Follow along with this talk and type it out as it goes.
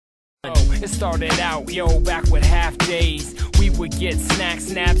It started out, yo, back with half days. We would get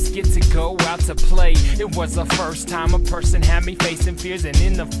snacks, naps, get to go out to play. It was the first time a person had me facing fears. And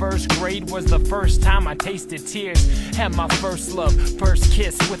in the first grade was the first time I tasted tears. Had my first love, first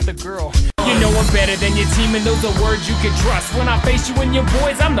kiss with a girl. You know I'm better than your team, and those are words you can trust. When I face you and your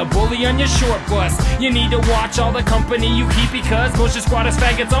boys, I'm the bully on your short bus. You need to watch all the company you keep, because most your squatters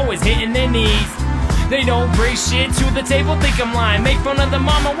faggots always hitting their knees. They don't bring shit to the table, think I'm lying. Make fun of the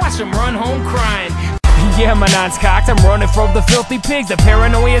mama, watch them run home crying. Yeah, my nine's cocked, I'm running from the filthy pigs. The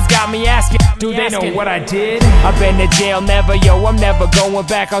paranoia's got me asking, do they know what I did? I've been to jail, never, yo, I'm never going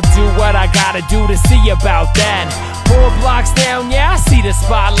back. I'll do what I gotta do to see about that. 4 blocks down, yeah, I see the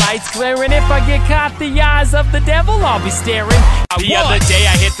spotlights glaring. If I get caught, the eyes of the devil, I'll be staring. The other day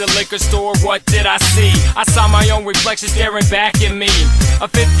I hit the liquor store, what did I see? I saw my own reflection staring back at me. A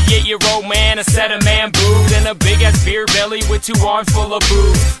 58-year-old man, a set of man boobs, and a big-ass beer belly with 2 arms full of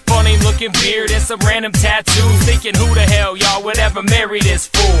booze. Funny-looking beard and some random tattoos. Thinking, who the hell, y'all, would ever marry this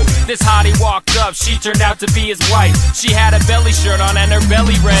fool? This hottie walked up, she turned out to be his wife. She had a belly shirt on and her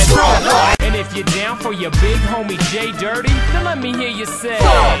belly red. And if you're down for your big homie JDirty, then let me hear you say,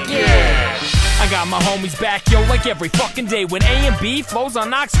 fuck yeah! I got my homies back, yo, like every fucking day. When A and B flows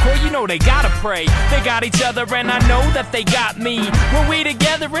on Oxcore, you know they gotta pray. They got each other and I know that they got me. When we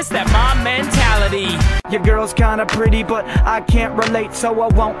together, it's that mob mentality. Your girl's kinda pretty, but I can't relate, so I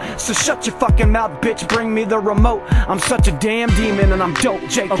won't. So shut your fucking mouth, bitch, bring me the remote. I'm such a damn demon and I'm dope,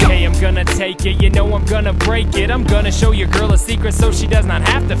 Jake. Okay, I'm gonna take it, you know I'm gonna break it. I'm gonna show your girl a secret so she does not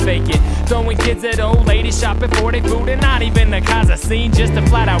have to fake it. Throwing kids at old ladies shopping for their food, and not even to cause a scene, just to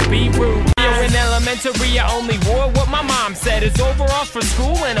flat out be rude. In elementary, I only wore what my mom said. It's overalls for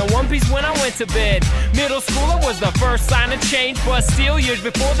school and a one-piece when I went to bed. Middle school, it was the first sign of change, but still years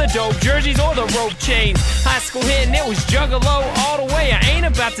before the dope jerseys or the rope chains. High school hitting, it was juggalo all the way. I ain't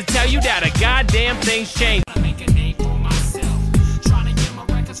about to tell you that a goddamn thing's changed. I make a name for myself, trying to get my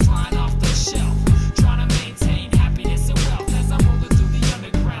records flying off the shelf, trying to maintain happiness and wealth as I'm rolling through the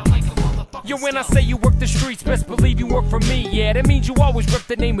underground like a motherfucker. Yo, when I say you work the streets, best believe you work for me. Yeah, that means you always rep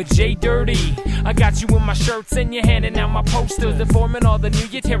the name of JDirty. I got you in my shirts and you're handing out my posters, informing all the new,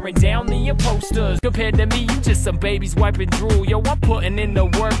 you're tearing down the posters. Compared to me, you just some babies wiping drool. Yo, I'm putting in the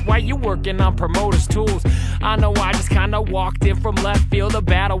work while you working on promoters' tools. I know I just kinda walked in from left field, a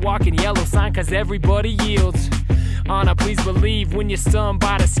battle walking yellow sign, cause everybody yields. Honor, please believe, when you're stunned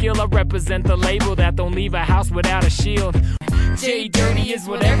by the skill, I represent the label that don't leave a house without a shield. JDirty is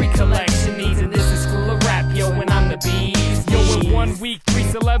what every collection needs, and this is school of rap, yo, and I'm the bees. Yo, in 1 week, 3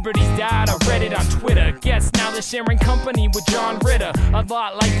 celebrities died, I read it on Twitter. Guess now they're sharing company with John Ritter. A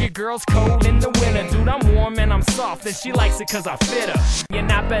lot like your girl's cold in the winter. Dude, I'm warm and I'm soft, and she likes it cause I fit her. You're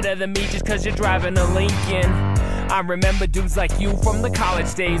not better than me just cause you're driving a Lincoln. I remember dudes like you from the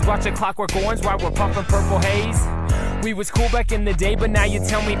college days, watching Clockwork Orange while we're puffing purple haze. We was cool back in the day, but now you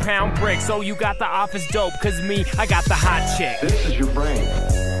tell me pound bricks. So you got the office dope, cause me, I got the hot chick. This is your brain.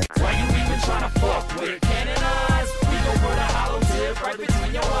 Why you even tryna fuck with canonized? We gon' put a hollow tip right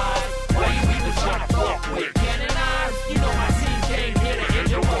between your eyes. Why you even tryna fuck with canonized? You know my team came here to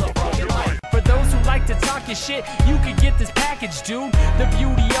end your motherfucking life. For those who like to talk your shit, you could get this package, dude. The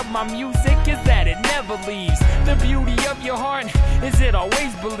beauty of my music is that it never leaves. The beauty of your heart is it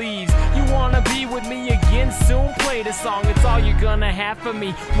always believes. You wanna be with me again soon? Play the song, it's all you're gonna have for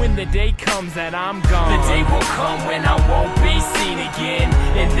me when the day comes that I'm gone. The day will come when I won't be seen again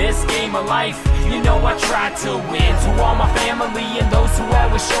in this game of life. You know I tried to win. To all my family and those who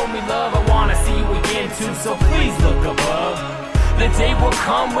always show me love, I wanna see you again too, so please look above. The day will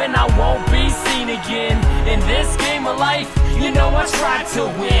come when I won't be seen again in this game of life. You know I tried to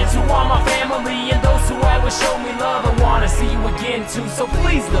win. To all my family and those who always show me love, I wanna see you again too, so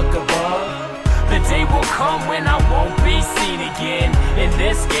please look above. The day will come when I won't be seen again in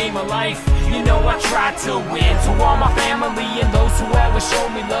this game of life. You know I tried to win. To all my family and those who always show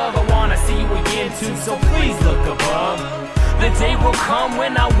me love, I wanna see you again too, so please look above. The day will come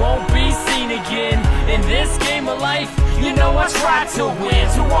when I won't be seen again in this game of life. You know I tried to win.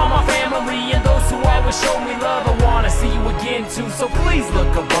 To all my family and those who always show me love, I wanna see you again too, so please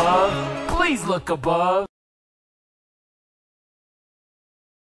look above. Please look above.